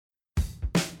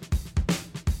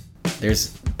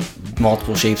There's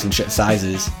multiple shapes and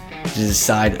sizes. There's a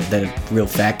side that a real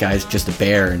fat guy is just a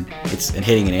bear and it's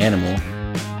hitting an animal.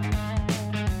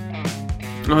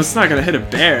 Well, it's not gonna hit a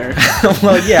bear.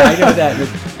 Well, yeah, I know that.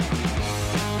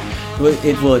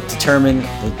 It will determine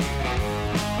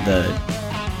the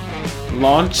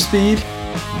Launch speed.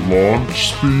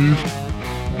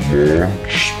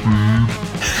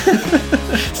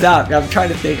 Stop! I'm trying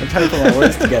to think. I'm trying to put my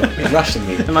words together. You're rushing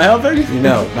me. Am I helping?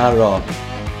 No, not at all.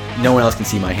 No one else can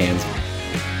see my hands.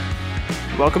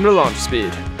 Welcome to Launch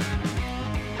Speed.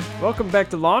 Welcome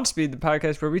back to Launch Speed, the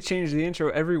podcast where we change the intro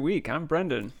every week. I'm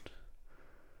Brendan.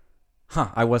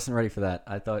 I wasn't ready for that.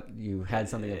 I thought you had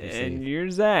something up your sleeve. And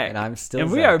you're Zach. And I'm still And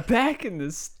Zach. we are back in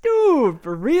the STOOOD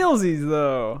for realsies,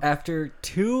 though. After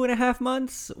 2.5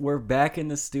 months, we're back in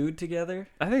the STOOOD together.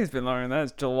 I think it's been longer than that.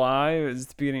 It's July. It was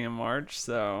the beginning of March,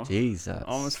 so... Jesus.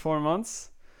 Almost 4 months.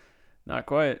 Not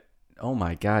quite. Oh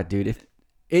my God, dude. If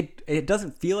it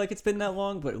doesn't feel like it's been that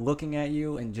long, but looking at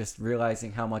you and just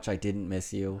realizing how much I didn't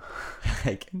miss you,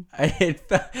 like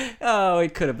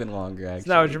it could have been longer. Actually, It's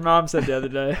not what your mom said the other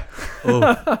day.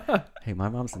 Oh. Hey, my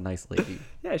mom's a nice lady.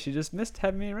 Yeah, she just missed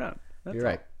having me around. You're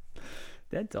right.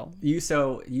 That's all. You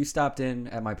stopped in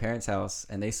at my parents' house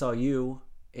and they saw you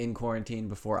in quarantine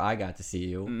before I got to see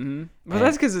you. Mm-hmm. Well,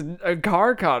 that's because a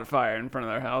car caught fire in front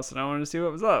of their house and I wanted to see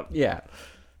what was up. Yeah.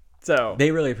 So they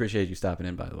really appreciate you stopping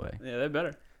in, by the way. Yeah, they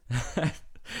better.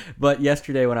 But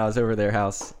yesterday when I was over their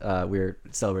house, we were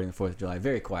celebrating the 4th of July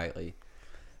very quietly.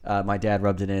 My dad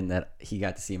rubbed it in that he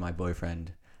got to see my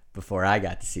boyfriend before I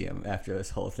got to see him after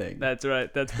this whole thing. That's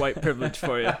right. That's white privilege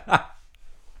for you.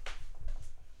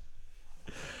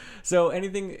 So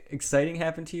anything exciting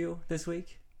happened to you this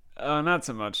week? Not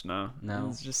so much, no. No?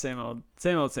 It's just same old,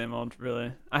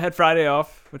 really. I had Friday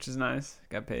off, which is nice.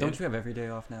 Got paid. Don't you have every day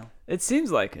off now? It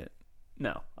seems like it.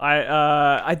 No.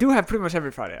 I do have pretty much every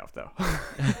Friday off, though.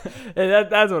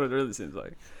 That's what it really seems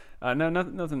like. No,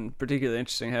 nothing particularly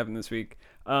interesting happened this week.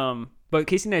 But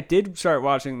Casey and I did start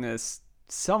watching this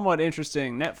somewhat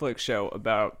interesting Netflix show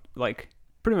about, like,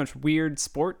 pretty much weird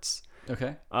sports.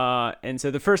 Okay. And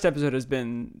so the first episode has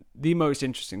been the most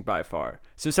interesting by far.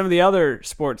 So some of the other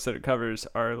sports that it covers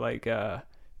are like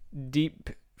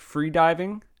deep free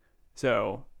diving.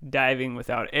 So diving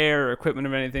without air or equipment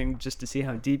or anything just to see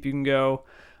how deep you can go.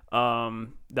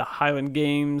 The Highland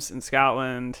Games in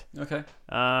Scotland. Okay.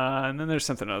 And then there's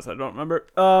something else I don't remember.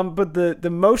 But the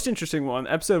most interesting one,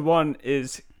 episode 1,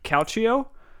 is Calcio,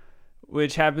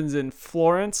 which happens in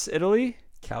Florence, Italy.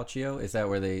 Calcio? Is that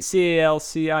where they...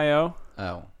 Calcio.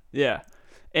 Oh. Yeah.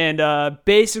 And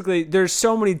basically, there's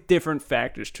so many different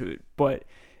factors to it, but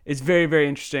it's very, very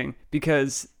interesting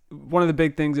because one of the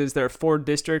big things is there are 4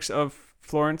 districts of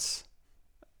Florence.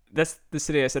 That's the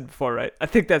city I said before, right? I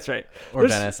think that's right. Or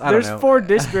Venice. I don't know. There's 4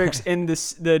 districts, and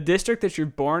the district that you're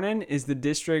born in is the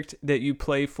district that you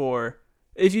play for,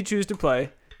 if you choose to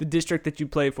play, the district that you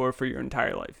play for your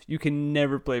entire life. You can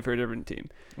never play for a different team.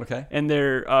 Okay. And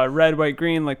they're red, white,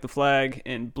 green like the flag,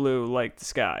 and blue like the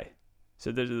sky.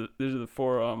 So those are the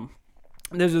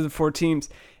 4 teams.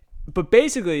 But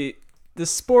basically, the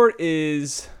sport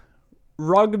is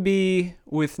rugby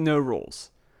with no rules.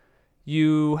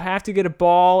 You have to get a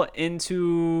ball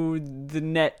into the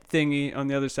net thingy on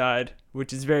the other side,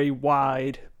 which is very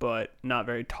wide but not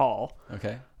very tall.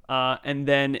 Okay. And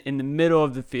then in the middle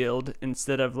of the field,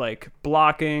 instead of like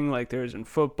blocking like there is in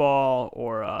football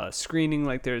or screening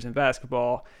like there is in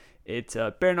basketball, it's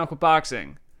bare knuckle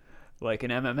boxing like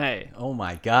in MMA. Oh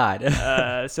my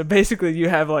God. So basically you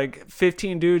have like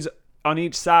 15 dudes on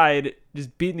each side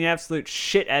just beating the absolute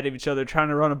shit out of each other trying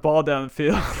to run a ball down the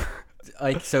field.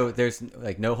 Like, so there's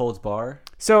like no holds bar?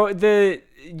 So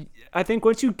I think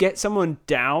once you get someone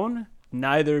down,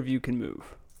 neither of you can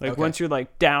move. Like, okay. Once you're,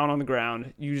 like, down on the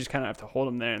ground, you just kind of have to hold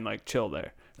them there and, like, chill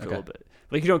there for a little bit.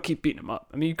 Like, you don't keep beating them up.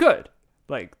 I mean, you could.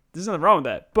 Like, there's nothing wrong with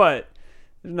that. But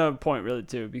there's no point, really,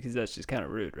 too, because that's just kind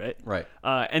of rude, right? Right.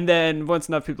 And then once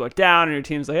enough people are down and your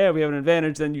team's like, hey, we have an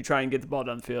advantage, then you try and get the ball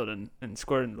down the field and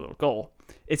score it in the little goal.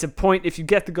 It's a point if you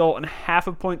get the goal and half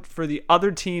a point for the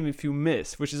other team if you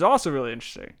miss, which is also really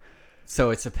interesting. So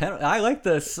it's a penalty. I like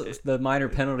the minor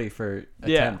penalty for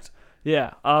attempt.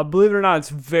 Yeah. Believe it or not, it's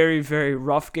a very, very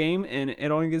rough game, and it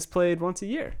only gets played once a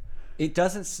year. It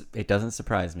doesn't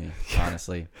surprise me,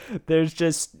 honestly. There's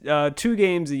just 2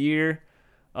 games a year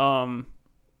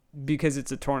because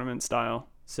it's a tournament style.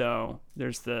 So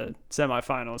there's the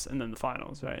semifinals and then the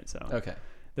finals, right? So okay.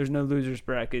 There's no losers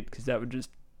bracket because that would just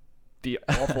be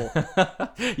awful.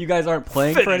 You guys aren't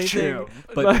playing for anything,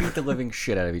 but beat the living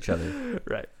shit out of each other.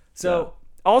 Right. So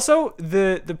also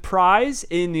the prize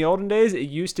in the olden days, it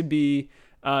used to be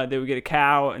They would get a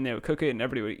cow and they would cook it and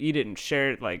everybody would eat it and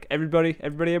share it, like everybody.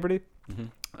 Mm-hmm.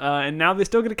 And now they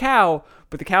still get a cow,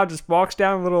 but the cow just walks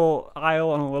down a little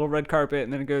aisle on a little red carpet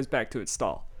and then it goes back to its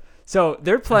stall. So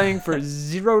they're playing for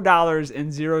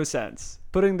 $0.00,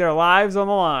 putting their lives on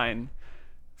the line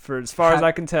for as far as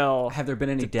I can tell. Have there been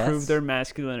any to deaths? prove their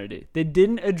masculinity. They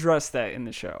didn't address that in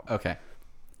the show. Okay.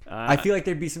 I feel like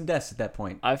there'd be some deaths at that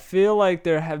point. I feel like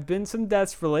there have been some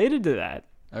deaths related to that.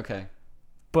 Okay.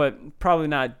 But probably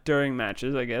not during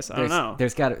matches, I guess. I don't know.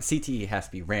 There's got to CTE has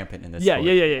to be rampant in this. Yeah.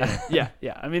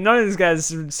 I mean, none of these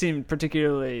guys seem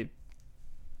particularly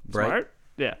smart.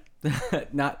 Yeah.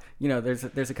 Not,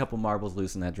 there's a couple marbles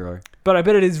loose in that drawer. But I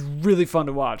bet it is really fun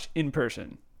to watch in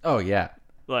person. Oh yeah.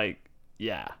 Like,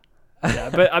 yeah.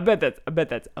 But I bet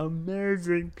that's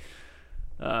amazing.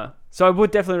 So I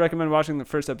would definitely recommend watching the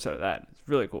first episode of that. It's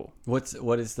really cool.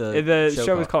 What is the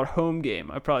show is called Home Game.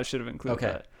 I probably should have included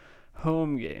that.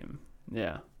 Home Game.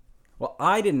 Yeah. Well,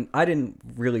 I didn't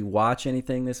really watch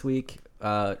anything this week.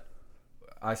 I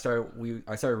started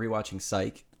rewatching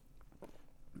Psych.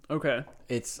 Okay.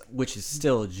 Which is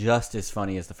still just as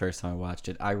funny as the first time I watched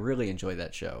it. I really enjoyed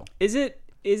that show. Is it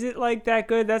like that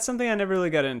good? That's something I never really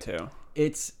got into.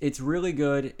 It's really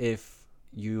good if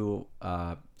you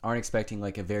aren't expecting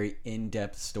like a very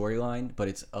in-depth storyline, but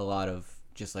it's a lot of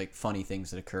just like funny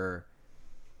things that occur,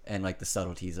 and like the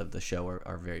subtleties of the show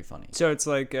are very funny. So it's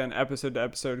like an episode to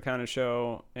episode kind of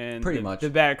show, and pretty much the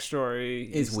backstory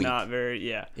is weak. not very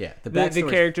The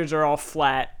characters are all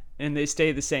flat and they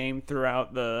stay the same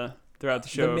throughout the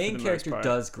show. The main character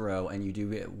does grow, and you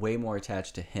do get way more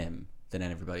attached to him than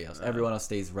everybody else. Everyone else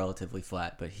stays relatively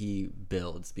flat, but he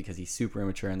builds because he's super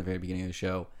immature in the very beginning of the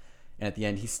show, and at the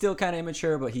end he's still kind of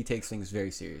immature, but he takes things very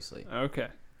seriously. Okay.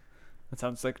 That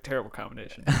sounds like a terrible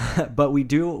combination. But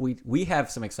we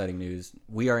have some exciting news.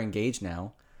 We are engaged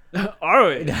now. Are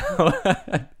we?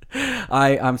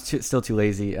 I'm still too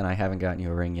lazy, and I haven't gotten you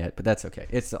a ring yet, but that's okay.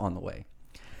 It's on the way.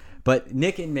 But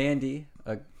Nick and Mandy,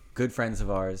 good friends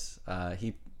of ours,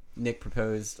 Nick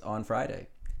proposed on Friday.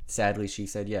 Sadly, she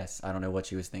said yes. I don't know what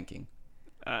she was thinking.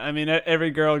 I mean,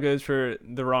 every girl goes for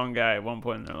the wrong guy at one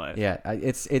point in their life. Yeah,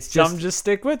 it's just some just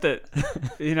stick with it,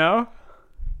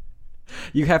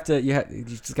 You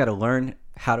just got to learn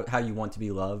how you want to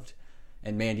be loved,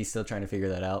 and Mandy's still trying to figure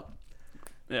that out.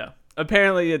 Yeah,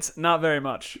 apparently it's not very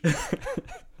much.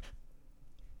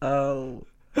 Oh.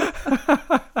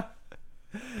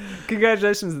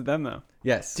 Congratulations to them, though.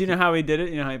 Yes. Do you know how he did it?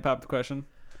 You know how he popped the question?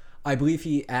 I believe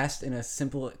he asked in a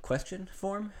simple question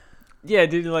form. Yeah,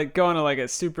 did he like go on a like a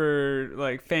super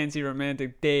like fancy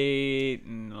romantic date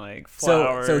and like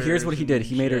flowers? So here's what he did.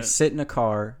 He made her shit. sit in a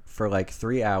car for like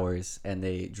 3 hours, and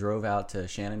they drove out to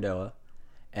Shenandoah,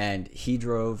 and he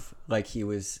drove like he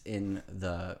was in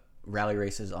the rally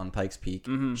races on Pikes Peak.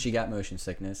 Mm-hmm. She got motion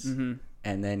sickness, Mm-hmm.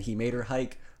 and then he made her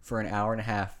hike for an hour and a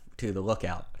half to the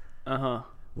Lookout,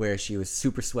 where she was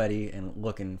super sweaty and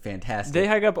looking fantastic. Did they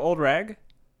hike up Old Rag?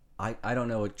 I don't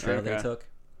know what trail they took,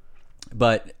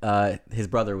 but his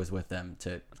brother was with them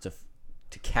to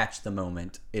catch the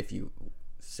moment.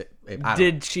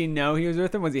 Did she know he was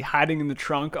with him? Was he hiding in the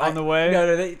trunk on the way?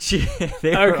 No,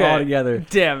 they were all together.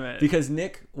 Damn it! Because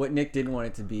what Nick didn't want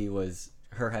it to be was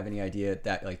her having the idea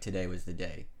that like today was the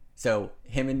day. So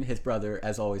him and his brother,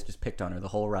 as always, just picked on her the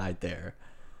whole ride there.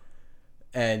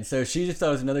 And so she just thought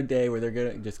it was another day where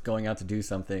they're going out to do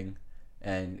something,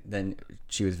 and then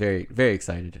she was very, very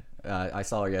excited. I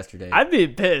saw her yesterday. I'd be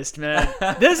pissed, man.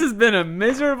 This has been a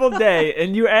miserable day,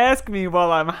 and you ask me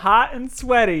while I'm hot and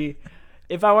sweaty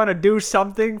if I want to do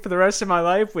something for the rest of my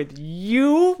life with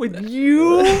you,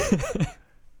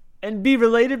 and be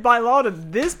related by law to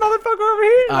this motherfucker over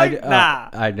here? Like, nah.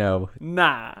 I know.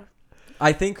 Nah.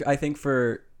 I think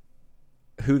for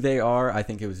who they are, I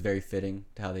think it was very fitting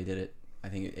to how they did it. I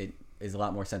think it is a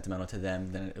lot more sentimental to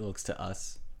them than it looks to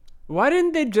us. Why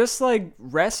didn't they just like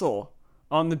wrestle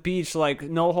on the beach, like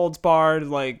no holds barred,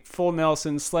 like full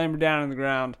Nelson, slam her down on the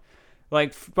ground?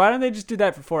 Like, why don't they just do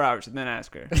that for 4 hours and then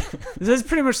ask her? This is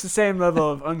pretty much the same level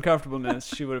of uncomfortableness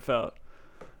she would have felt.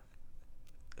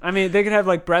 I mean, they could have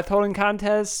like breath holding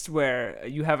contests where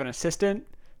you have an assistant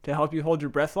to help you hold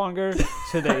your breath longer,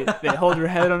 so they hold your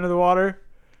head under the water.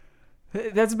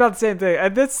 That's about the same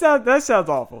thing. That sounds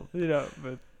awful,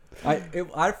 But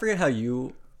I forget how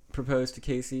you proposed to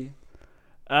Casey.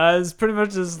 It's pretty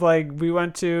much just like we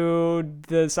went to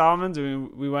the Solomons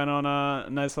and we went on a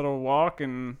nice little walk,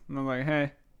 and I'm like,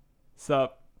 hey, what's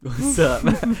up? What's up?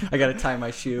 I gotta tie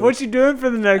my shoe. What you doing for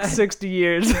the next 60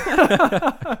 years?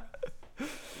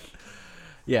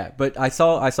 Yeah, but I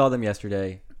saw them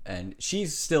yesterday, and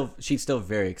she's still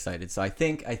very excited. So I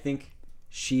think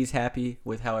she's happy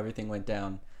with how everything went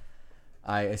down.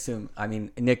 I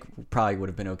mean, Nick probably would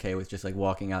have been okay with just like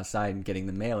walking outside and getting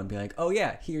the mail and be like, oh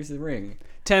yeah, here's the ring.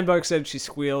 $10 said she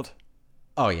squealed.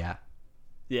 Oh yeah.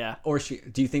 Yeah. Or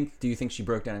do you think she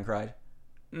broke down and cried?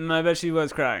 I bet she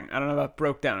was crying. I don't know about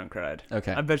broke down and cried.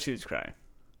 Okay. I bet she was crying.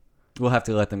 We'll have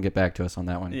to let them get back to us on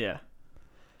that one. Yeah.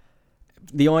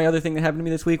 The only other thing that happened to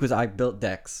me this week was I built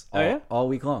decks all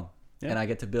week long. Yeah. And I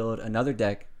get to build another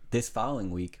deck this following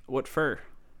week. What for?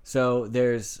 So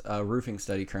there's a roofing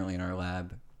study currently in our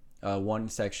lab. One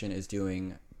section is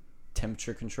doing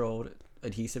temperature-controlled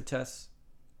adhesive tests.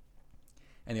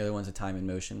 And the other one's a time and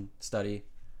motion study.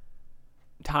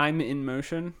 Time in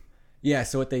motion? Yeah,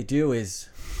 so what they do is...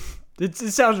 It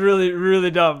sounds really,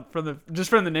 really dumb from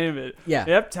the name of it. Yeah.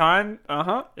 Yep, time.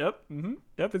 Uh-huh. Yep. Mm-hmm.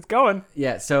 Yep, it's going.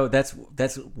 Yeah, so that's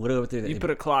literally what they do. You put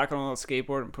a clock on a little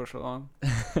skateboard and push along.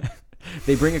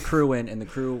 They bring a crew in, and the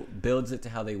crew builds it to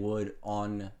how they would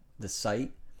on the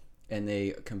site, and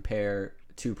they compare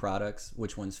two products,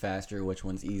 which one's faster, which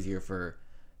one's easier for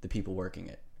the people working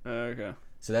it. Okay.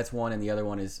 So that's one, and the other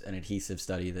one is an adhesive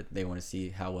study that they want to see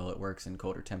how well it works in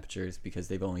colder temperatures because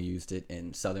they've only used it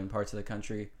in southern parts of the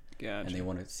country. Gotcha. And they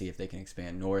want to see if they can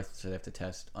expand north, so they have to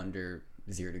test under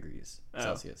 0 degrees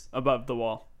Celsius. Above the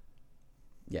wall.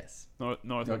 Yes.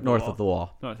 North of the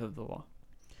wall. North of the wall.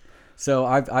 So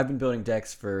I've been building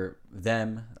decks for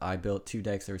them. I built 2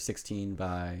 decks that were 16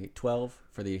 by 12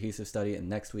 for the adhesive study, and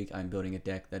next week I'm building a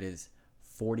deck that is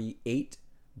 48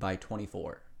 by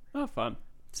 24. Oh, fun.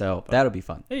 So that'll be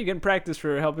fun. Hey, you can practice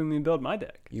for helping me build my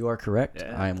deck. You are correct.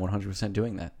 Yeah. I am 100%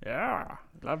 doing that. Yeah,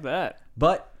 love that.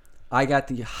 But I got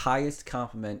the highest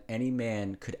compliment any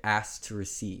man could ask to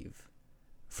receive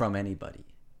from anybody.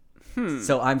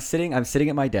 So I'm sitting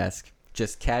at my desk,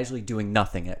 just casually doing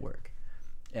nothing at work.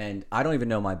 And I don't even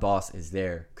know my boss is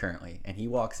there currently. And he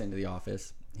walks into the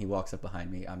office. He walks up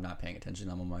behind me. I'm not paying attention.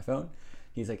 I'm on my phone.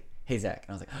 He's like, hey, Zach.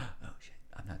 And I was like, oh, shit.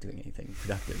 I'm not doing anything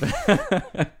productive.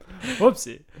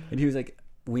 Whoopsie. And he was like,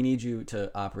 we need you to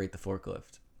operate the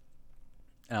forklift.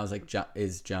 And I was like,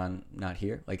 is John not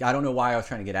here? Like, I don't know why I was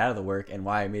trying to get out of the work and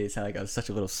why I made it sound like I was such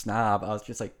a little snob. I was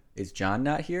just like, is John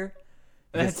not here?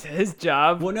 That's his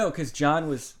job. Well, no, because John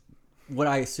was... What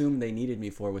I assumed they needed me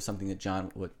for was something that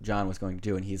John was going to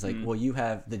do. And he's like, well, you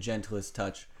have the gentlest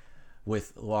touch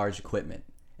with large equipment.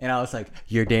 And I was like,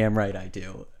 you're damn right I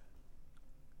do.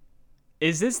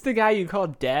 Is this the guy you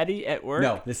called Daddy at work?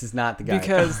 No, this is not the guy.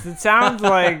 Because it sounds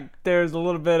like there's a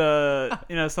little bit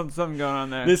of, something going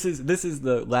on there. This is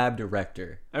the lab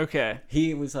director. Okay.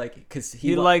 He was like, because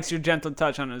he likes your gentle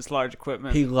touch on his large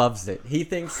equipment. He loves it. He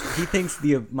thinks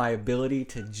my ability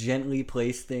to gently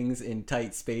place things in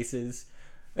tight spaces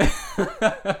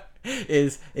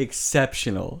is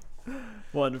exceptional.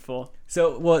 Wonderful.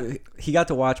 So, well, he got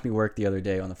to watch me work the other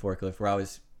day on the forklift where I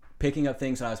was picking up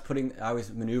things and I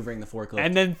was maneuvering the forklift.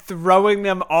 And then throwing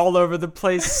them all over the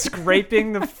place,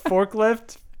 scraping the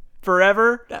forklift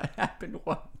forever. That happened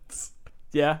once.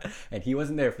 Yeah. And he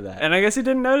wasn't there for that. And I guess he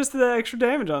didn't notice the extra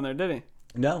damage on there, did he?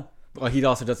 No. Well, he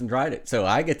also doesn't ride it. So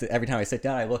I get to, every time I sit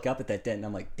down, I look up at that dent and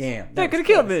I'm like, damn. That could have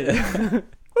killed me.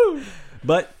 Woo.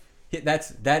 But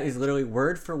that is literally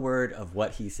word for word of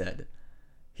what he said.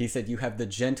 He said, you have the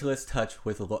gentlest touch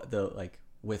with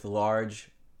large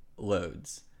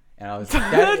loads. And I was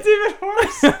like, that's even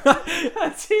worse.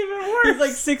 That's even worse. He's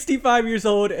like 65 years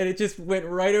old, and it just went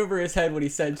right over his head what he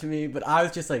said to me. But I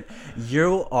was just like,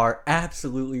 you are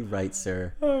absolutely right,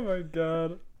 sir. Oh, my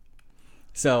God.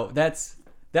 So that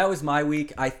was my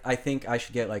week. I think I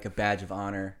should get like a badge of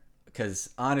honor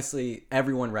because, honestly,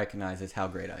 everyone recognizes how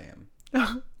great I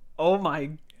am. Oh,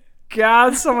 my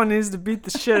God. Someone needs to beat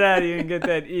the shit out of you and get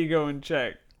that ego in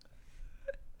check.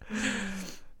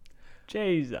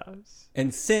 Jesus.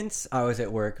 And since I was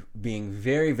at work being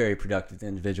very, very productive the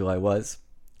individual I was,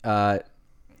 I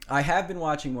have been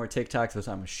watching more TikToks, which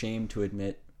I'm ashamed to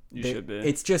admit. You should be.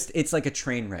 It's like a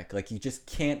train wreck. Like, you just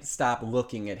can't stop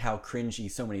looking at how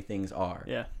cringy so many things are.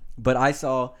 Yeah. But I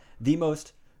saw the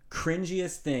most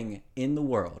cringiest thing in the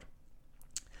world.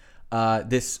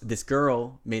 This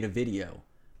girl made a video.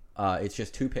 It's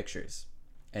just 2 pictures.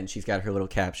 And she's got her little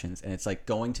captions. And it's like,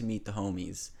 going to meet the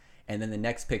homies. And then the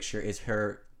next picture is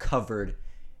her covered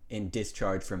in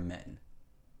discharge from men.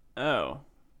 Oh.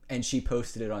 And she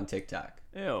posted it on TikTok.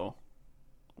 Ew.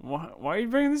 Why are you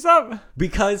bringing this up?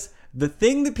 Because the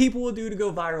thing that people will do to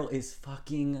go viral is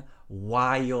fucking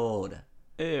wild.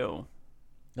 Ew.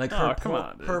 Like,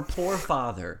 her poor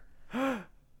father.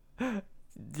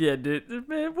 Yeah, dude.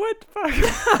 Man, what the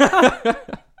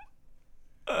fuck?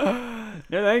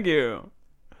 No, thank you.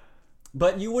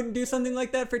 But you wouldn't do something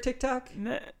like that for TikTok?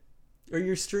 Nah. Or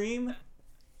your stream?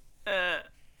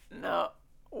 No.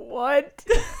 What?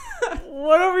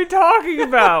 What are we talking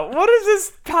about? What has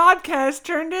this podcast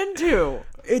turned into?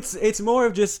 It's more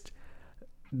of just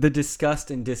the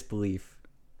disgust and disbelief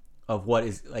of what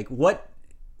is like what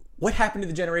happened to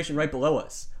the generation right below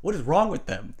us? What is wrong with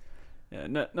them? Yeah,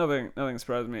 nothing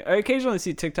surprises me. I occasionally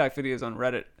see TikTok videos on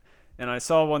Reddit, and I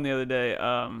saw one the other day.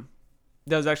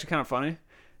 That was actually kind of funny.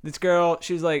 This girl,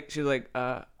 she's like,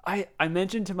 I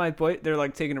mentioned to my boy, they're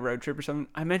like taking a road trip or something.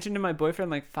 I mentioned to my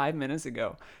boyfriend like 5 minutes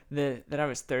ago that I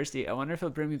was thirsty. I wonder if he'll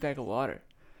bring me back a water.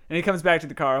 And he comes back to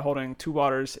the car holding 2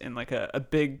 waters and like a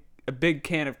big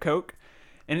can of Coke.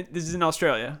 And this is in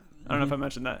Australia. I don't know if I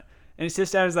mentioned that. And he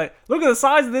sits down and is like, look at the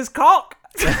size of this cock.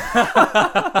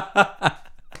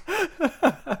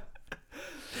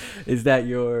 Is that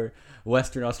your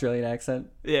Western Australian accent?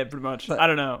 Yeah, pretty much. I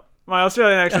don't know. My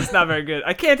Australian accent's not very good.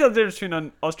 I can't tell the difference between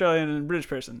an Australian and a British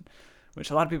person, which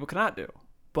a lot of people cannot do.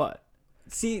 But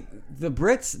see, the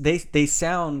Brits, they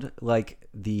sound like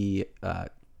the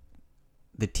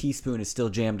teaspoon is still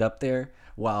jammed up there,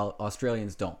 while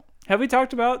Australians don't. Have we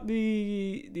talked about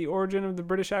the origin of the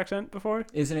British accent before?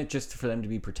 Isn't it just for them to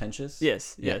be pretentious?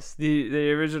 Yes.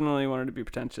 They originally wanted to be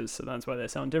pretentious, so that's why they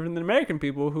sound different than American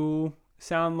people who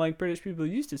sound like British people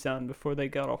used to sound before they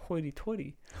got all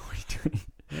hoity-toity. Hoity-toity.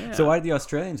 Yeah. So why did the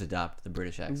Australians adopt the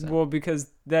British accent? Well,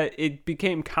 because that it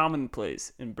became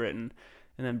commonplace in Britain,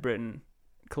 and then Britain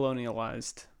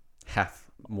colonialized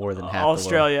more than half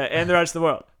Australia and the rest of the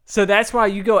world. So that's why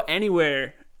you go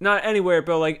anywhere, not anywhere,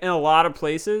 but like in a lot of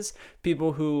places,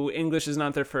 people who English is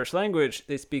not their first language,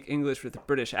 they speak English with a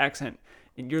British accent,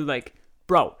 and you're like,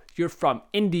 bro, you're from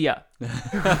India.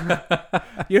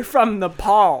 You're from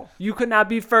Nepal. You could not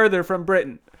be further from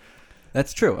Britain.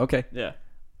 That's true. Okay. Yeah.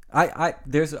 I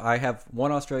have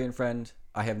one Australian friend.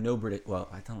 I have no British. Well,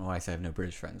 I don't know why I say I have no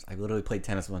British friends. I literally played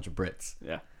tennis with a bunch of Brits.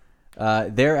 Yeah.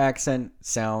 Their accent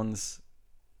sounds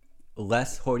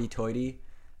less hoity-toity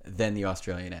than the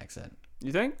Australian accent.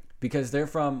 You think? Because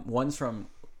one's from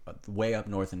way up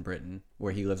north in Britain,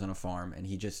 where he lives on a farm, and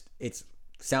it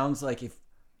sounds like if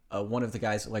one of the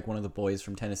guys, like one of the boys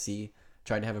from Tennessee,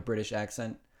 tried to have a British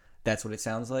accent. That's what it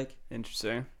sounds like.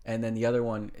 Interesting. And then the other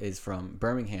one is from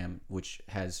Birmingham, which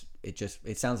has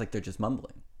it sounds like they're just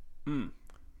mumbling.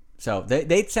 So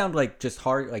they sound like just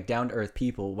hard, like down to earth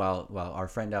people, while our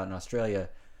friend out in Australia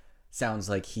sounds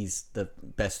like he's the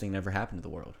best thing that ever happened to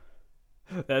the world.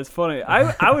 That's funny.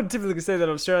 I would typically say that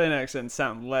Australian accents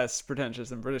sound less pretentious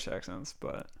than British accents,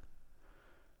 but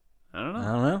I don't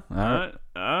know. I don't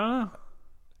know.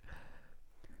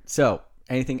 So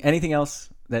anything else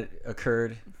that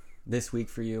occurred this week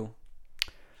for you?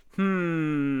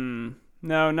 No,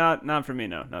 not for me.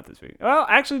 No, not this week. Well,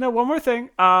 actually, no. One more thing.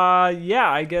 Yeah,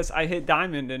 I guess I hit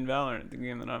diamond in Valorant, the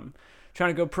game that I'm trying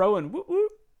to go pro in. Woo woo.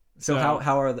 So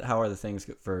how are the things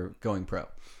for going pro?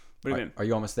 What do you mean? Are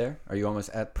you almost there? Are you almost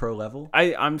at pro level?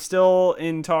 I'm still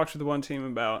in talks with the one team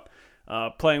about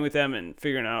playing with them and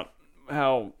figuring out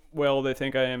how well they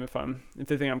think I am, if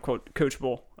they think I'm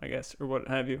coachable, I guess, or what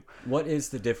have you. What is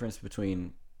the difference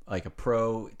between like a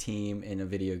pro team in a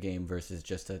video game versus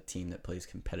just a team that plays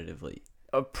competitively?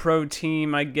 A pro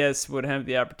team, I guess, would have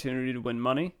the opportunity to win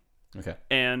money. Okay.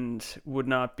 And would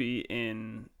not be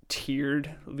in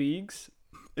tiered leagues.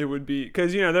 It would be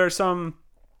because there are some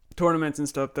tournaments and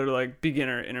stuff that are like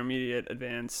beginner, intermediate,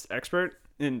 advanced, expert,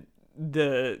 and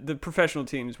the professional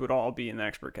teams would all be in the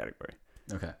expert category.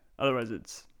 Okay. Otherwise,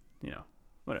 it's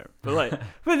whatever. But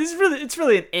but it's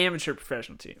really an amateur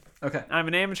professional team. Okay. I'm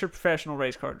an amateur professional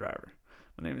race car driver.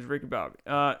 My name is Ricky Bobby.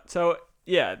 So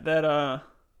yeah,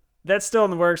 that's still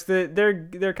in the works.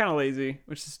 They're kind of lazy,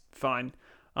 which is fine.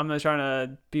 I'm not trying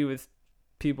to be with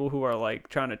people who are like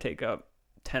trying to take up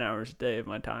 10 hours a day of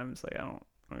my time. It's like I don't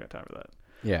got time for that.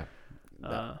 Yeah.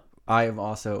 I am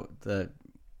also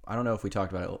I don't know if we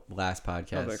talked about it last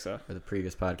podcast, I don't think so, or the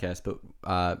previous podcast,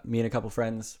 but me and a couple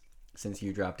friends, since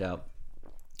you dropped out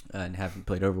and haven't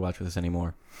played Overwatch with us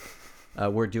anymore,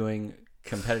 we're doing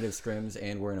competitive scrims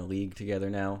and we're in a league together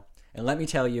now. And let me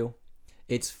tell you,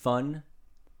 it's fun.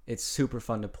 It's super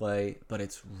fun to play, but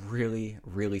it's really,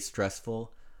 really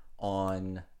stressful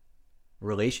on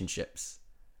relationships.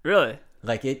 Really?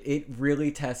 Like it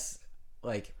really tests,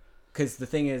 like, because the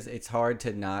thing is, it's hard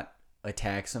to not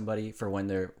attack somebody for when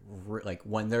they're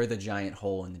the giant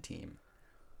hole in the team.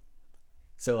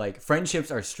 So like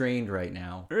friendships are strained right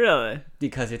now. Really?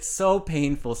 Because it's so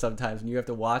painful sometimes when you have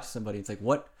to watch somebody. It's like,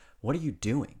 what are you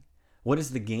doing? What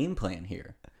is the game plan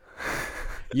here?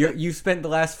 You spent the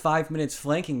last 5 minutes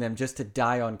flanking them just to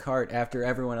die on cart after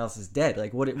everyone else is dead.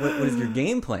 Like what is your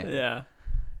game plan? Yeah.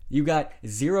 You got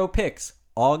 0 picks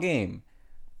all game.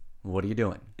 What are you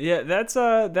doing? Yeah,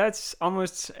 that's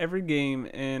almost every game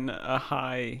in a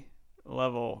high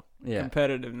level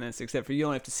competitiveness, except for you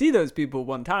only have to see those people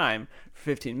one time for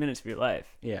 15 minutes of your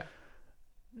life. Yeah.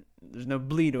 There's no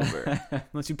bleed over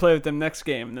unless you play with them next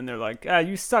game, and then they're like,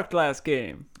 you sucked last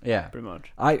game. Yeah, pretty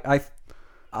much.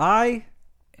 I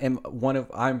am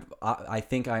I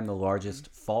think I'm the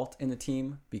largest fault in the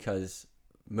team because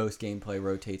most gameplay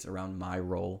rotates around my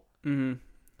role. Mm-hmm.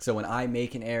 So when I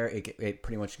make an error, it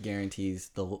pretty much guarantees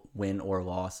the win or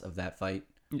loss of that fight.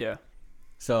 Yeah.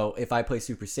 So if I play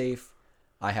super safe,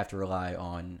 I have to rely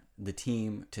on the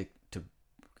team to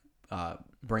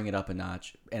bring it up a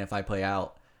notch. And if I play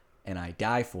out and I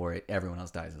die for it, everyone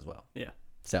else dies as well. Yeah.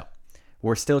 So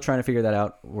we're still trying to figure that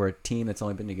out. We're a team that's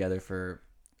only been together for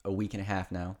a week and a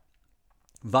half now.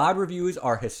 VOD reviews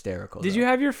are hysterical. Did you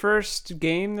have your first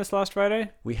game this last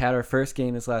Friday? We had our first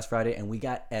game this last Friday, and we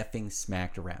got effing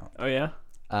smacked around. Oh yeah.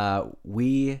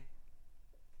 We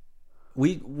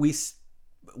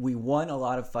won a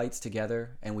lot of fights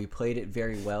together, and we played it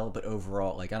very well. But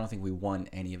overall, like I don't think we won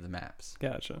any of the maps.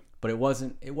 Gotcha. But it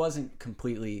wasn't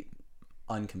completely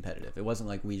uncompetitive. It wasn't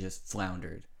like we just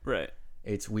floundered. Right.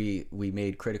 It's we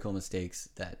made critical mistakes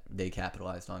that they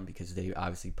capitalized on because they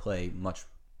obviously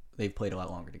they've played a lot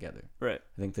longer together. Right.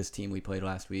 I think this team we played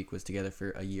last week was together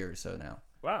for a year or so now.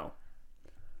 Wow.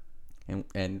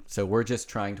 And so we're just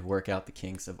trying to work out the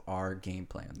kinks of our game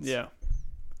plans. Yeah.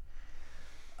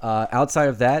 Outside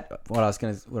of that, what I was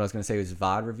gonna say was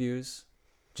VOD reviews,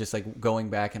 just like going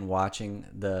back and watching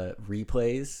the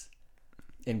replays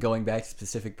and going back to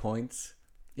specific points.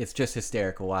 It's just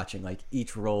hysterical watching like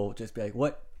each roll. Just be like,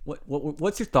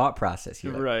 what's your thought process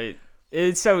here? Right.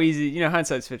 It's so easy. You know,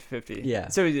 hindsight's 50-50. Yeah.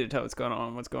 It's so easy to tell what's going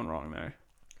on, what's going wrong there.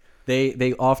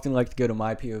 They often like to go to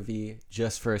my POV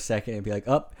just for a second and be like,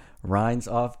 Ryan's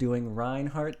off doing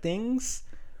Reinhardt things.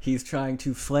 He's trying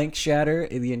to flank shatter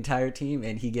the entire team,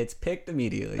 and he gets picked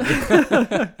immediately.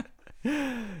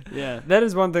 Yeah, that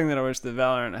is one thing that I wish that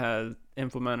Valorant had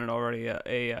implemented already,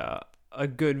 a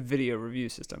good video review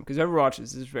system, because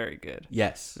Overwatch's is very good.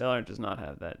 Yes. Valorant does not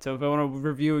have that. So if I want to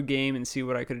review a game and see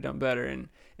what I could have done better and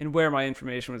where my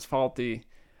information was faulty,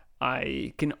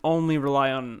 I can only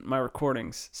rely on my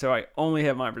recordings. So I only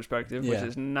have my perspective, which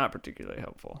is not particularly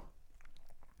helpful.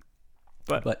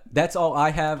 But that's all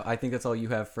I have. I think that's all you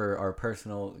have for our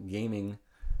personal gaming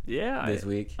this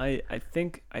week. I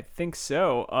think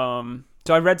so.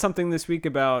 So I read something this week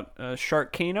about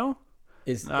Sharkcano.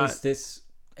 Is this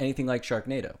anything like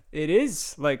Sharknado? It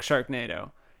is like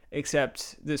Sharknado,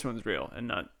 except this one's real and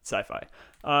not sci-fi.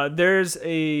 There's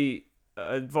an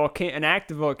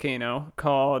active volcano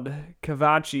called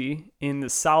Kavachi in the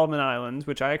Solomon Islands,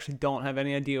 which I actually don't have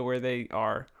any idea where they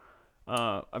are.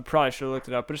 I probably should have looked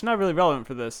it up, but it's not really relevant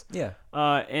for this. Yeah.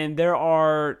 And there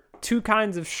are two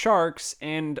kinds of sharks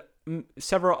and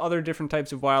several other different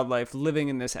types of wildlife living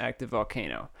in this active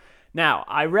volcano. Now,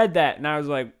 I read that and I was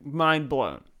like, mind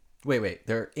blown. Wait.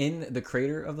 They're in the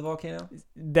crater of the volcano?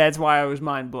 That's why I was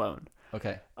mind blown.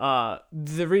 Okay.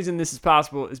 The reason this is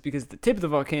possible is because the tip of the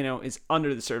volcano is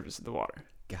under the surface of the water.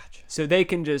 Gotcha. So they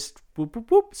can just whoop, whoop,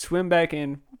 whoop, swim back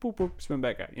in, whoop, whoop, whoop, swim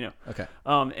back out, you know. Okay.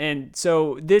 And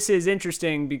so this is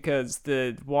interesting because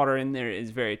the water in there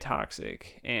is very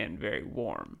toxic and very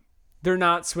warm. They're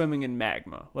not swimming in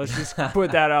magma. Let's just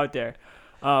put that out there.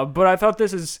 But I thought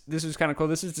this was kind of cool.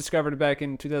 This was discovered back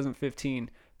in 2015,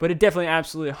 but it definitely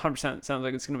absolutely 100% sounds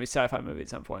like it's going to be a sci-fi movie at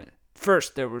some point.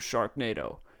 First there was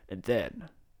Sharknado, and then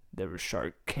there was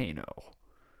Sharkcano.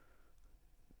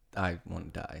 I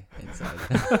want to die inside.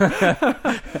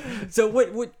 So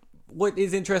what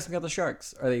is interesting about the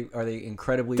sharks? Are they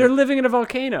incredibly? They're living in a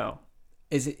volcano.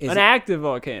 Is it active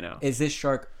volcano? Is this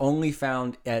shark only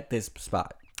found at this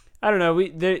spot? I don't know.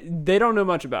 They don't know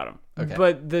much about them. Okay.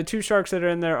 But the two sharks that are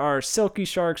in there are silky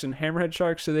sharks and hammerhead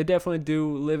sharks, so they definitely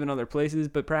do live in other places.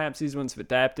 But perhaps these ones have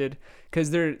adapted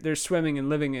because they're swimming and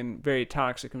living in very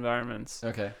toxic environments.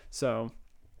 Okay. So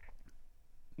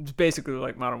it's basically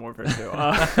like Modern Warfare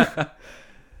 2.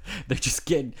 They're just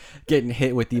getting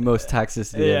hit with the most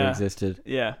toxicity that ever existed.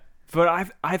 Yeah, but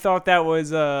I thought that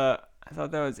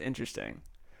was interesting.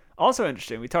 Also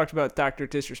interesting, we talked about Dr.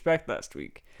 Disrespect last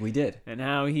week. We did. And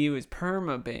how he was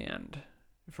perma-banned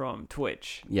from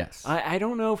Twitch. Yes. I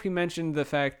don't know if he mentioned the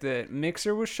fact that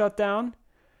Mixer was shut down,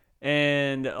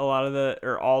 and all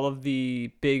of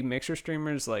the big Mixer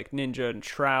streamers like Ninja and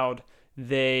Shroud,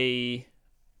 I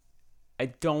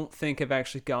don't think have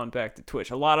actually gone back to Twitch.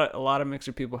 A lot of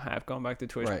Mixer people have gone back to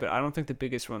Twitch, right, but I don't think the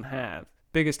biggest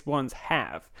ones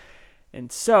have. And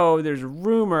so there's a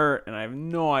rumor, and I have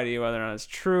no idea whether or not it's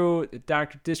true, that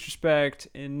Dr. Disrespect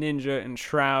and Ninja and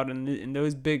Shroud and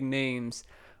those big names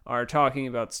are talking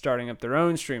about starting up their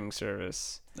own streaming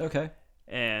service. Okay.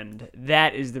 And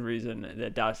that is the reason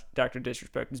that Dr.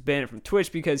 Disrespect was banned from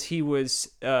Twitch, because he was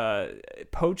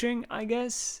poaching, I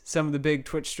guess, some of the big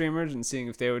Twitch streamers and seeing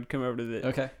if they would come over to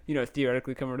the,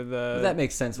 theoretically come over to the Well, that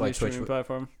makes sense why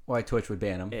platform. Why Twitch would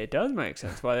ban him. It does make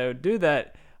sense why they would do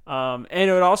that. And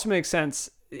it would also make sense,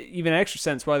 even extra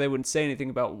sense, why they wouldn't say anything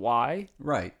about why.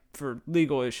 Right. For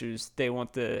legal issues, they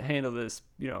want to handle this,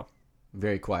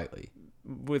 very quietly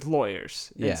with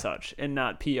lawyers and such, and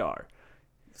not PR.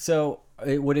 So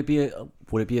would it be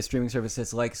a streaming service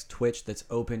that's like Twitch that's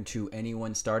open to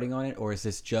anyone starting on it, or is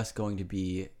this just going to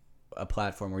be a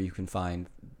platform where you can find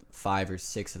 5 or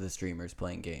 6 of the streamers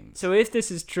playing games? So if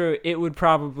this is true, it would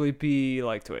probably be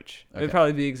like Twitch. Okay. It would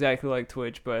probably be exactly like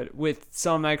Twitch, but with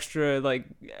some extra, like,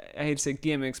 I hate to say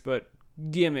gimmicks, but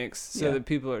gimmicks, so that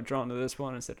people are drawn to this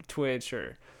one instead of Twitch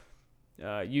or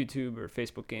YouTube or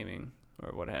Facebook Gaming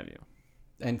or what have you.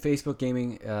 And Facebook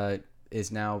Gaming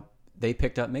is now, they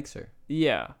picked up Mixer.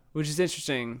 Yeah, which is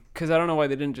interesting because I don't know why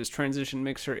they didn't just transition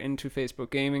Mixer into Facebook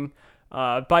Gaming.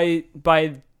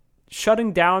 By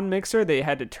shutting down Mixer, they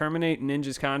had to terminate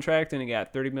Ninja's contract, and he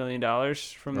got $30 million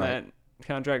from that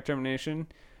contract termination.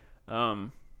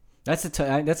 That's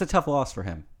a tough loss for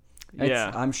him.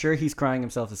 Yeah, I'm sure he's crying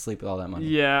himself to sleep with all that money.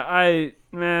 Yeah,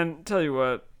 tell you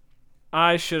what,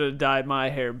 I should have dyed my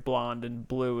hair blonde and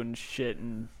blue and shit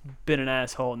and been an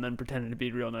asshole and then pretended to be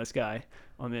a real nice guy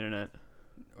on the internet.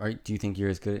 Do you think you're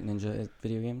as good at Ninja at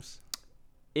video games?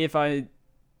 If I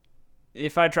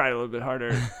tried a little bit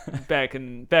harder back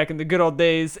in the good old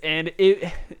days and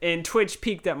Twitch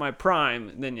peaked at my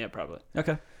prime, then yeah, probably.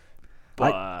 Okay.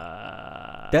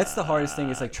 But that's the hardest thing,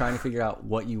 is like trying to figure out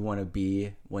what you want to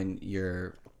be when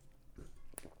you're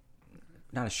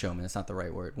not a showman. That's not the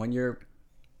right word. When you're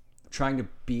trying to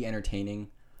be entertaining.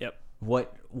 Yep.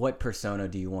 What persona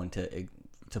do you want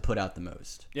to put out the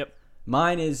most? Yep.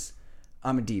 Mine is,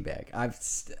 I'm a D-bag.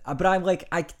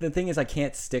 The thing is, I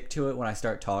can't stick to it when I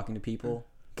start talking to people,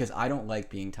 because I don't like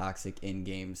being toxic in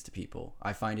games to people.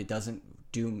 I find it doesn't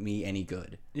do me any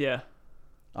good. Yeah.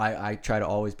 I try to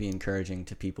always be encouraging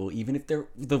to people, even if they're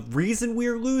the reason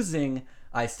we're losing.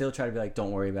 I still try to be like,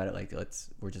 don't worry about it. Like,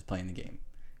 we're just playing the game,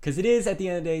 because it is, at the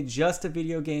end of the day, just a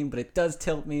video game. But it does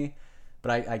tilt me.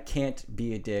 But I can't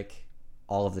be a dick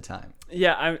all of the time.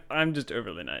 Yeah, I'm just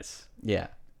overly nice. Yeah.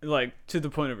 Like, to the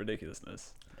point of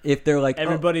ridiculousness. If they're like,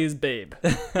 everybody is babe.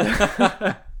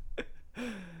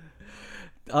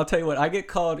 I'll tell you what, I get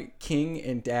called king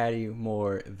and daddy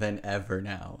more than ever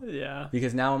now. Yeah.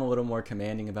 Because now I'm a little more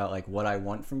commanding about like what I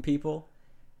want from people.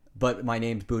 But my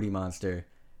name's Booty Monster.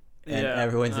 And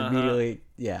everyone's immediately,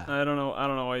 I don't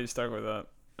know why you stuck with that.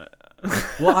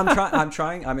 Well, I'm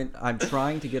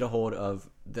trying to get a hold of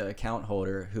the account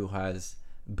holder who has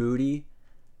Booty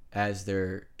as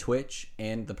their Twitch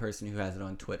and the person who has it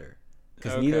on Twitter,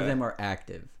 because neither of them are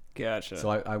active. Gotcha. So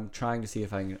I'm trying to see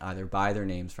if I can either buy their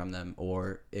names from them,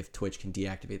 or if Twitch can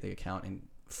deactivate the account and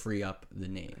free up the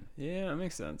name. Yeah, that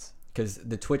makes sense. Because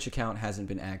the Twitch account hasn't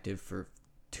been active for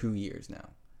 2 years now.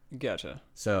 Gotcha.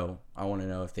 So I want to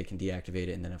know if they can deactivate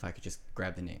it, and then if I could just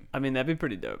grab the name. I mean, that'd be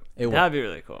pretty dope. That'd be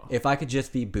really cool. If I could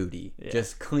just be Booty.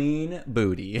 Just clean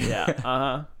Booty.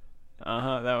 Yeah.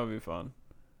 That would be fun.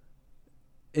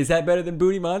 Is that better than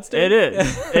Booty Monster? It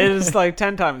is. It is like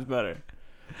 10 times better.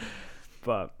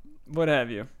 But what have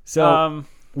you? So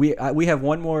we have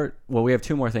one more. Well, we have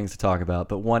 2 more things to talk about,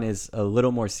 but one is a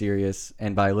little more serious,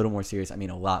 and by a little more serious, I mean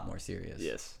a lot more serious.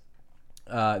 Yes.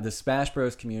 The Smash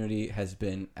Bros. Community has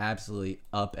been absolutely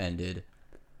upended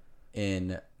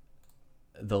in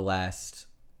the last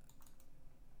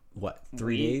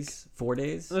 3 days, 4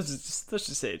 days. Let's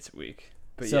just say it's a week.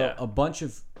 But so a bunch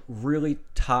of really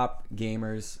top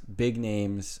gamers, big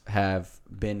names, have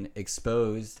been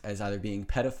exposed as either being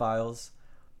pedophiles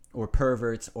or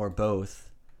perverts or both.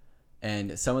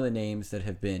 And some of the names that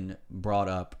have been brought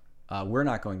up, we're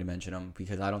not going to mention them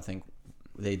because I don't think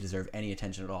they deserve any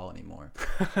attention at all anymore.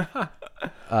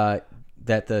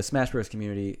 That the Smash Bros.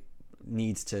 Community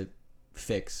needs to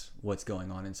fix what's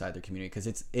going on inside their community, because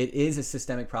it is a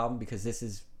systemic problem, because this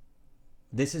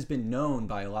has been known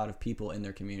by a lot of people in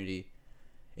their community.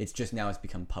 It's just now it's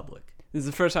become public. This is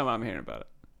the first time I'm hearing about it.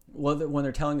 Well, when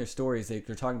they're telling their stories, they're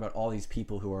talking about all these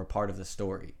people who are a part of the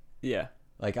story. Yeah.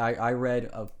 Like I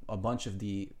read a bunch of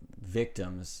the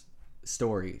victims'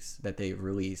 stories that they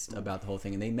released about the whole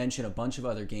thing, and they mention a bunch of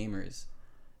other gamers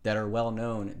that are well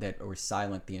known that were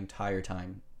silent the entire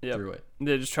time through it.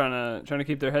 They're just trying to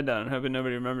keep their head down and hoping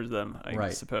nobody remembers them, I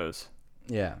suppose.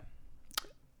 Yeah.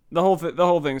 The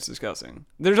whole thing's disgusting.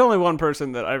 There's only one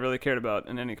person that I really cared about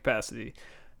in any capacity,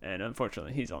 And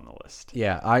unfortunately, he's on the list.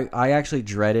 Yeah, I actually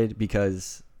dreaded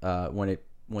because when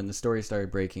the story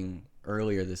started breaking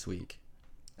earlier this week,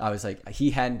 I was like,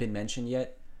 he hadn't been mentioned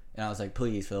yet, and I was like,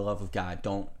 please, for the love of God,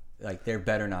 don't, like, there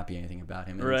better not be anything about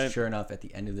him. And Right. sure enough, at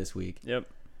the end of this week, Yep.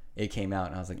 it came out,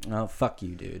 and I was like, oh, fuck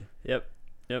you, dude. Yep.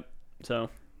 So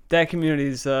that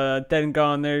community's dead and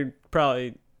gone. They're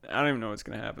probably, I don't even know what's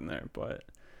gonna happen there, but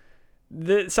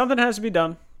something has to be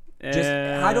done. What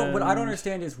I don't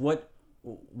understand is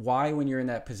why when you're in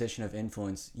that position of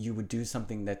influence, you would do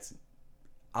something that's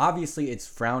obviously it's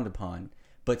frowned upon,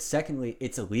 but secondly,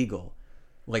 it's illegal.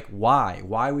 Like, why?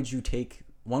 Why would you take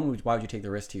why would you take the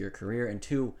risk to your career? And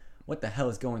two, what the hell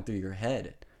is going through your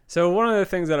head? So one of the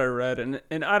things that I read,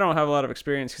 and I don't have a lot of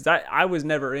experience because I was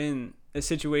never in a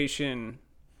situation,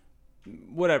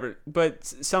 whatever. But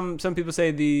some people say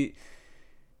the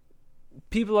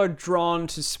people are drawn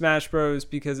to Smash Bros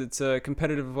because it's a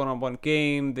competitive one-on-one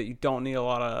game that you don't need a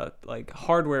lot of like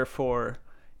hardware for.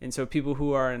 And so people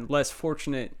who are in less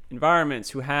fortunate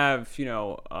environments, who have,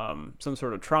 some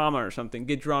sort of trauma or something,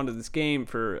 get drawn to this game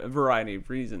for a variety of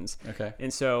reasons. Okay.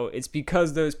 And so it's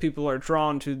because those people are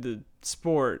drawn to the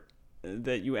sport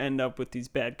that you end up with these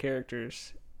bad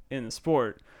characters in the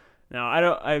sport. Now,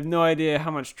 I have no idea how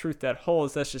much truth that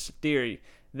holds. That's just a theory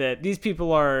that these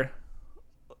people are,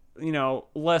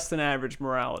 less than average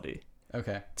morality.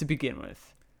 Okay. To begin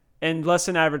with, and less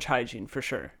than average hygiene for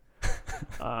sure.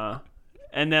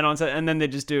 And then they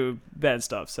just do bad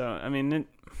stuff. So I mean,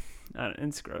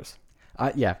 it's gross.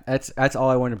 Yeah, that's all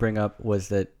I wanted to bring up was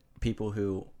that people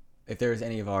who, if there's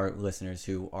any of our listeners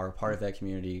who are a part of that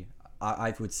community,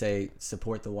 I would say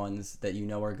support the ones that you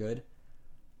know are good,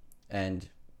 and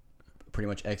pretty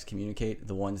much excommunicate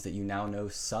the ones that you now know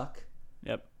suck.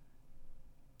 Yep.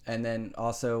 And then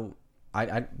also,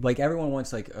 I like everyone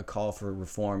wants like a call for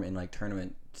reform in like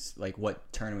tournaments, like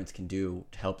what tournaments can do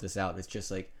to help this out. It's just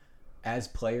like, as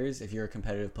players, if you're a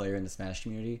competitive player in the Smash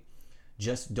community,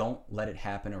 just don't let it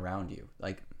happen around you.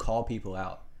 Like, call people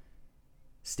out.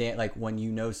 Stand, like, when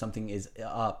you know something is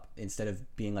up, instead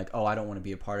of being like, oh, I don't want to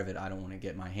be a part of it, I don't want to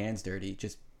get my hands dirty,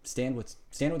 just stand with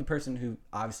the person who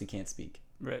obviously can't speak.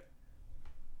 Right.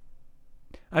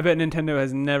 I bet Nintendo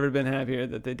has never been happier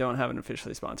that they don't have an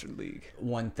officially sponsored league.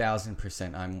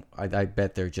 1000%. I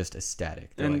bet they're just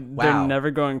ecstatic. They're and like, wow. They're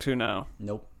never going to now.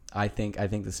 Nope. I think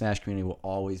the Smash community will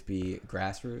always be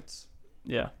grassroots.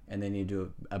 Yeah. And they need to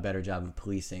do a better job of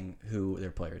policing who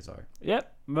their players are.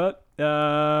 Yep. But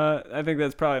I think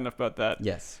that's probably enough about that.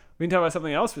 Yes. We can talk about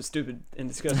something else with stupid and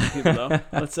disgusting people, though.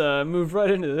 Let's move right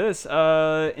into this.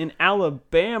 In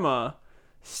Alabama,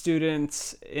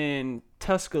 students in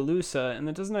Tuscaloosa, and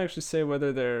it doesn't actually say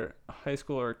whether they're high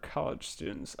school or college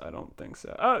students. I don't think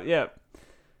so. Oh, yeah.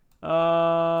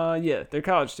 Yeah, they're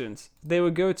college students. They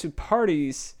would go to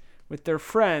parties with their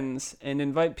friends and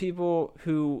invite people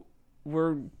who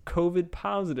were COVID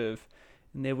positive,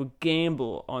 and they would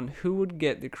gamble on who would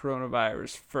get the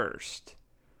coronavirus first.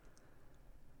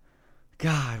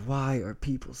 God, why are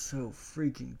people so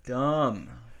freaking dumb?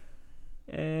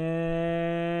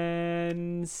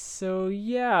 And so,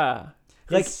 yeah.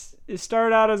 Like, it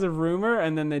started out as a rumor,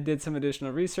 and then they did some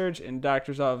additional research, and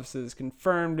doctors' offices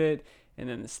confirmed it, and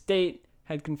then the state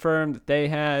had confirmed that they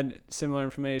had similar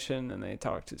information, and they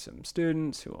talked to some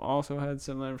students who also had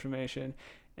similar information,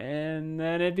 and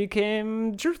then it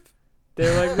became truth.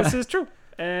 They're like, this is true.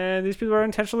 And these people are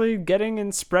intentionally getting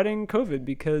and spreading COVID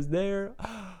because they're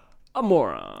a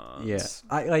morons.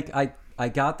 Yeah. I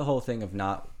got the whole thing of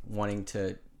not wanting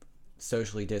to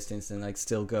socially distance and like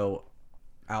still go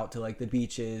out to like the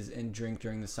beaches and drink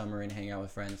during the summer and hang out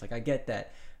with friends. Like, I get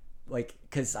that. Like,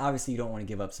 because obviously you don't want to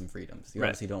give up some freedoms. You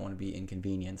obviously don't want to be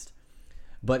inconvenienced.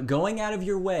 But going out of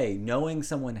your way, knowing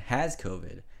someone has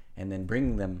COVID, and then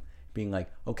bringing them, being like,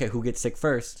 okay, who gets sick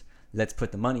first? Let's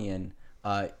put the money in.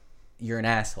 You're an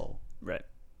asshole. Right.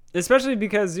 Especially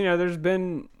because, there's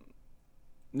been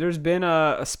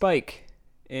a spike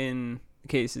in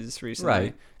cases recently.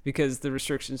 Right. Because the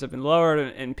restrictions have been lowered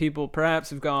and people perhaps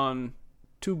have gone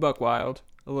too buck wild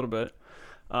a little bit.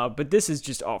 But this is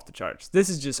just off the charts. This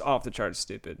is just off the charts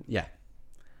stupid. Yeah.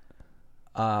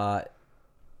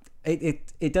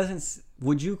 It doesn't.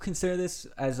 Would you consider this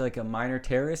as like a minor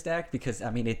terrorist act? Because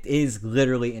I mean, it is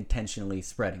literally intentionally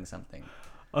spreading something.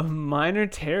 A minor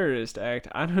terrorist act?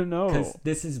 I don't know. Because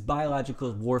this is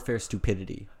biological warfare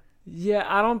stupidity. Yeah,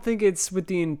 I don't think it's with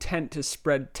the intent to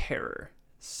spread terror.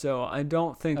 So I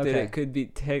don't think that it could be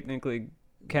technically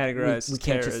categorized as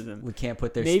terrorism. We can't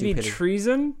put their maybe stupidity.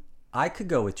 Treason. I could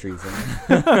go with treason.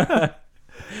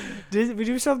 Would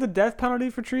you still have the death penalty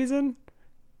for treason?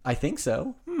 I think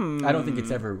so. I don't think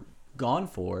it's ever gone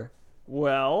for.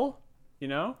 Well, You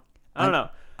know? I don't know.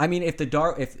 I mean, if the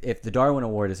Darwin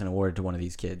Award is an award to one of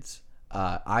these kids,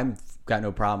 I've got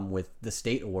no problem with the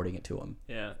state awarding it to them.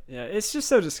 Yeah. It's just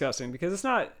so disgusting because it's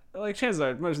not like chances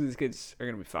are most of these kids are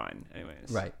gonna be fine anyways.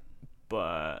 Right.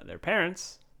 But their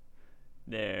parents,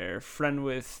 their friend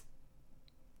with,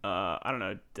 I don't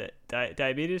know,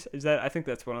 diabetes. Is that? I think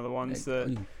that's one of the ones that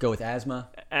You go with asthma,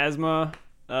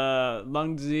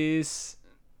 lung disease.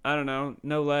 I don't know,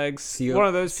 no legs. One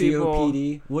of those people.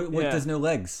 COPD. What does no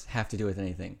legs have to do with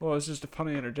anything? Well, it's just a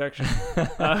funny interjection.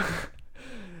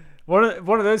 One of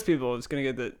those people is gonna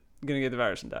get the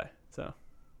virus and die. So.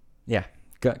 Yeah.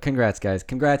 Congrats, guys.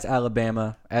 Congrats,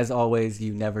 Alabama. As always,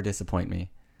 you never disappoint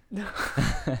me.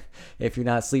 If you're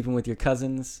not sleeping with your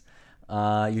cousins,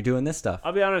 you're doing this stuff.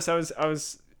 I'll be honest. I was a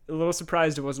little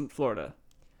surprised it wasn't Florida.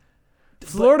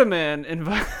 Florida man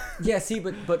Yeah, see,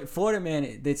 but Florida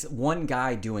man, it's one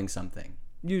guy doing something.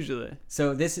 Usually.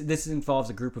 So this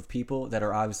involves a group of people that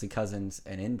are obviously cousins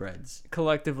and inbreds.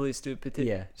 Collectively stupidity.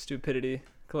 Yeah. Stupidity.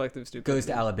 Collective stupidity. Goes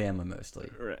to Alabama mostly.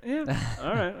 Right. Yeah.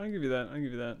 All right. I'll give you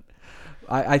that.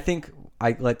 I think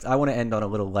I want to end on a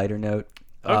little lighter note.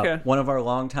 Okay. One of our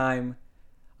longtime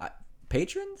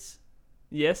patrons.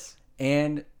 Yes.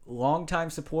 And longtime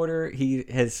supporter. He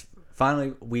has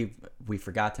finally. We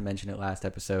forgot to mention it last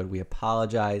episode. We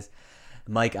apologize,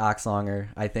 Mike Oxlonger.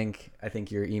 I think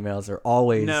your emails are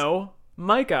always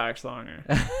Mike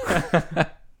Oxlonger.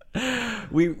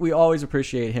 We always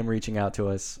appreciate him reaching out to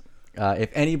us. If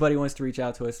anybody wants to reach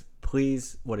out to us,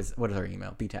 please. What is our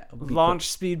email?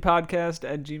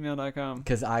 launchspeedpodcast@gmail.com.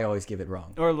 Because I always give it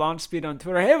wrong. Or launchspeed on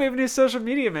Twitter. Hey, we have a new social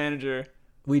media manager.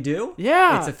 We do?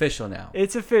 Yeah. It's official now.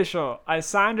 It's official. I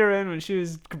signed her in when she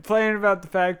was complaining about the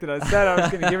fact that I said I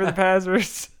was going to give her the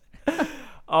passwords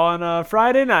on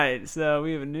Friday night. So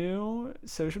we have a new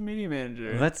social media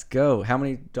manager. Let's go. How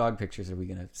many dog pictures are we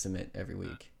going to submit every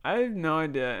week? I have no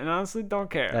idea, and honestly don't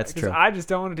care. That's true. I just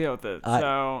don't want to deal with it.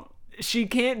 So she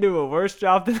can't do a worse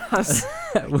job than us.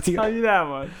 I'll tell you that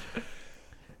much.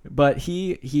 But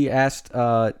he asked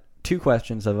 2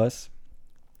 questions of us.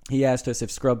 He asked us if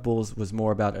Scrub Bulls was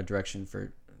more about a direction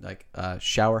for like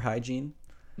shower hygiene.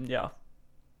 Yeah.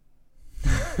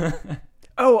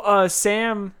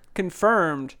 Sam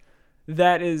confirmed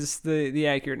that is the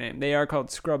accurate name. They are called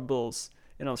Scrub Bulls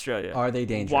in Australia. Are they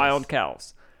dangerous? Wild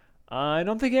cows. I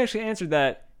don't think he actually answered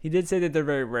that. He did say that they're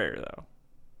very rare though.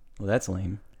 Well, that's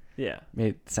lame. Yeah.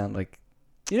 Made it sound like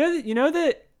you know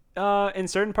that in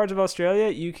certain parts of Australia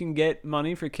you can get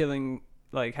money for killing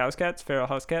like house cats, feral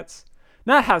house cats.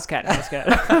 Not house cat.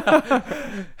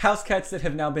 House cats that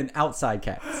have now been outside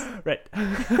cats. Right.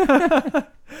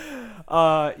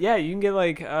 Yeah, you can get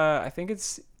like I think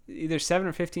it's either $7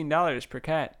 or $15 per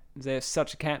cat. They have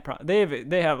such a cat problem.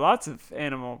 They have lots of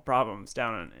animal problems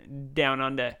down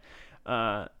under.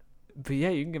 But yeah,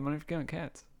 you can get money for killing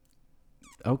cats.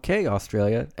 Okay,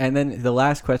 Australia. And then the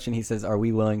last question, he says, are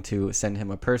we willing to send him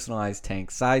a personalized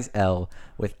tank size L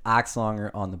with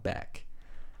Oxlonger on the back?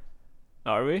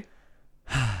 Are we?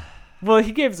 Well,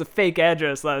 he gave us a fake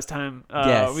address last time.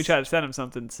 Yes. We tried to send him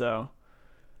something, so.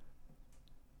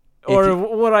 Or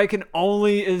what I can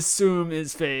only assume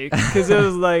is fake, because it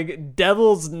was like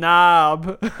Devil's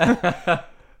Knob.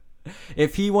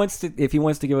 If he wants to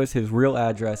give us his real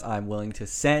address, I'm willing to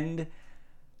send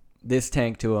this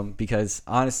tank to him, because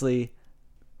honestly,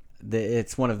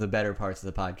 it's one of the better parts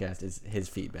of the podcast is his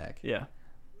feedback. Yeah.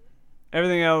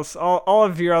 Everything else, all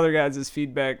of your other guys'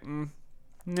 feedback, nah.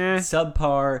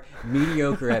 Subpar,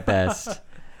 mediocre at best.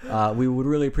 We would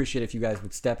really appreciate if you guys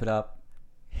would step it up.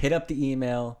 Hit up the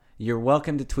email. You're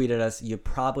welcome to tweet at us. You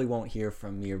probably won't hear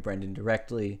from me or Brendan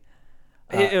directly.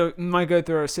 It might go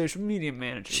through our social media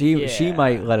manager. She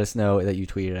might let us know that you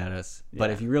tweeted at us. But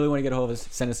if you really want to get a hold of us,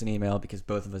 send us an email, because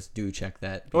both of us do check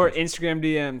that. Or Instagram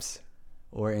DMs.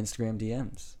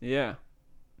 Yeah.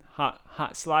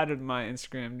 Hot slided my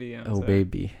Instagram DMs. Oh,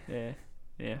 baby.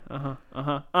 Yeah.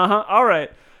 All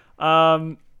right.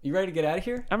 You ready to get out of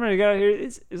here? I'm ready to get out of here.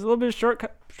 It's a little bit of short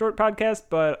podcast,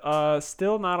 but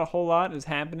still not a whole lot is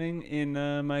happening in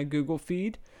my Google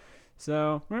feed.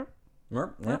 So, Yep.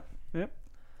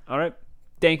 All right.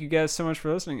 Thank you guys so much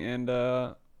for listening, and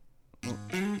we'll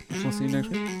see you next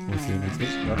week.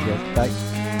 Love you guys. Bye.